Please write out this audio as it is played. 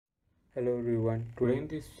Hello everyone, today in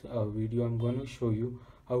this video I'm going to show you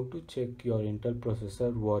how to check your Intel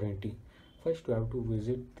processor warranty. First you have to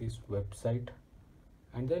visit this website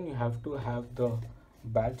and then you have to have the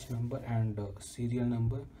batch number and serial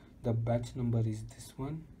number. The batch number is this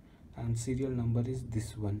one and serial number is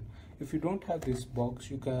this one. If you don't have this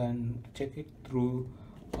box, you can check it through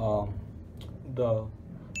the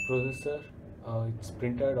processor. It's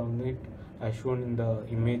printed on it as shown in the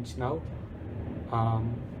image now.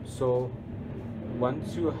 So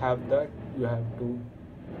once you have that, you have to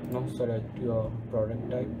select your product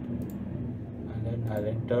type and then I'll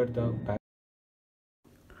enter the batch.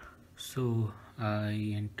 So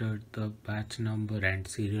I entered the batch number and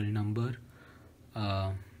serial number.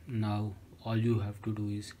 Now all you have to do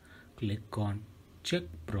is click on check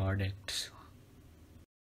products.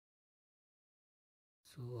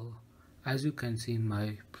 So as you can see,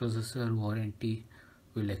 my processor warranty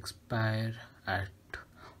will expire at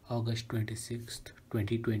August 26th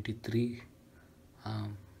 2023.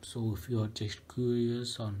 So if you are just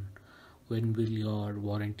curious on when will your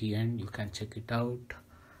warranty end, you can check it out.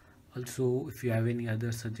 Also, if you have any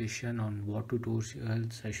other suggestion on what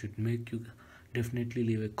tutorials I should make, you definitely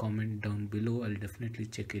leave a comment down below. I'll definitely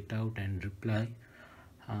check it out and reply.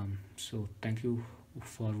 So thank you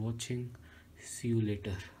for watching. See you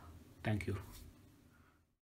later. Thank you.